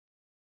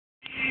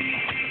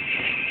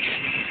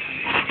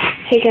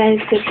Hey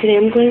guys, so today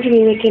I'm going to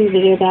be making a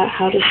video about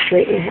how to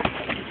straighten your hair.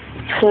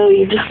 So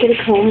you just get a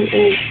comb and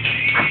you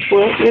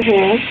split your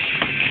hair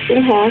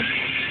in half,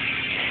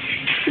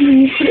 and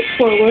then you put it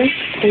forward,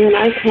 and then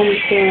I comb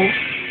hair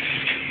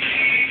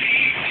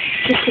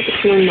just like it's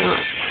no knot.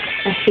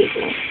 I hate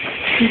that.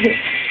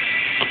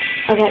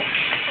 Okay,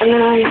 and then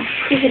I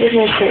preheated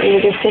my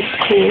straightener to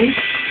 15,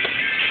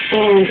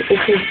 and it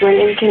says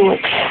Brendan can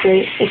look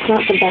straight. It's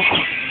not the best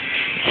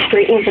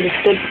straightener, but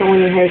it's good for when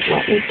your hair is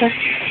wet and stuff.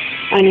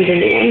 I need a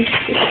new one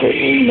for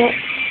straightening, but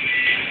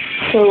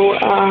so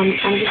I'm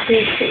just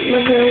going to straighten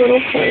my hair a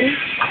little first,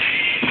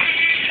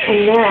 and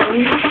then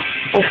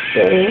I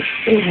split it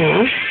in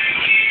half,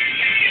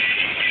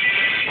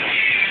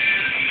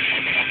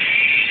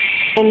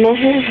 and my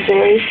hair is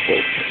very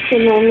thick, so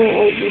normally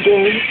I would be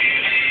doing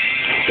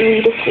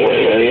 3 to 4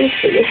 layers,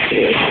 but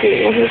yesterday I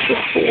straightened my hair for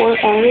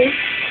 4 hours,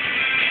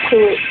 so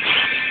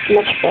it's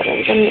much better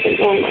than it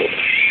normally is.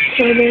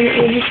 So then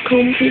I just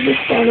comb through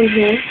this bottom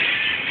here.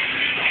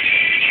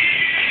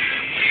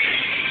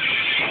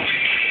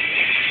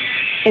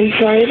 And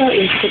sorry about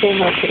yesterday,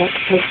 how I forgot to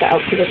post the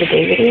outfit of the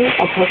day video.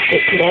 I'll post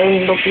it today,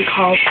 and it'll be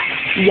called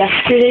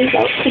Yesterday's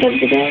Outfit of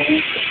the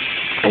Day.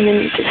 And then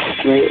you just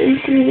straighten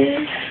through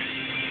this.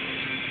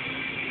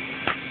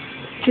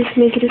 Just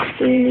make it as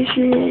thin as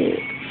you want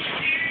it.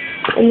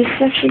 And this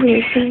is actually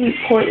the most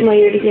important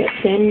layer to get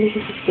thin,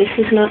 because if this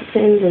is not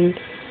thin, then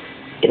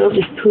it'll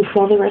just poof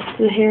all the rest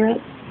of the hair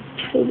up.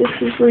 So this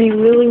is where you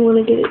really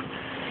want to get it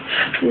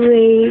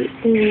straight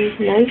and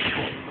nice.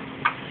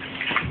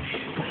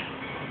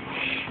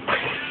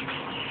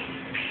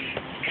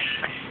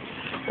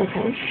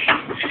 Okay.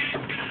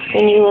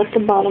 Then you let the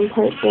bottom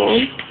part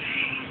down.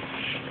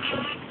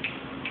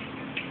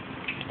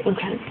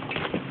 Okay.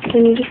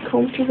 Then you just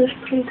comb through this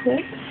pretty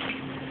quick.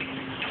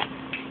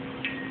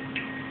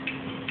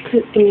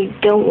 And you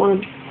don't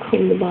want to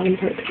comb the bottom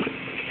part.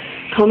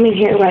 Combing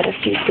hair right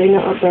after you straighten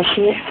it or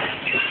brushing it,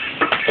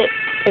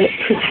 it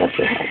poofs up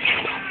your head.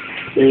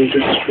 Then you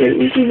just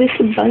straighten through this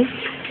a bunch.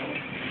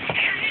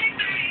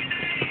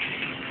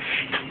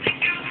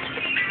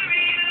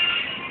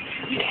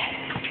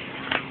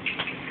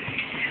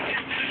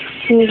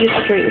 And you just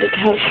straighten it to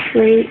how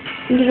straight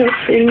you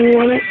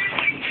want it.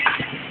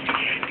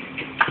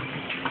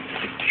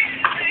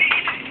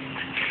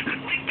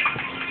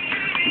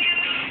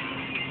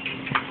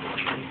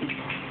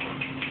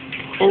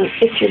 And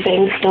if your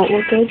bangs don't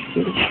look good,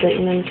 you can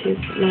straighten them too.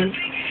 Mine,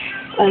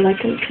 I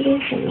like them today,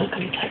 so I'm not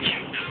going to touch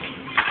them.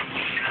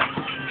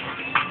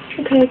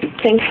 Okay,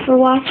 thanks for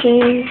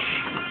watching.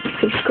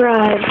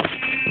 Subscribe.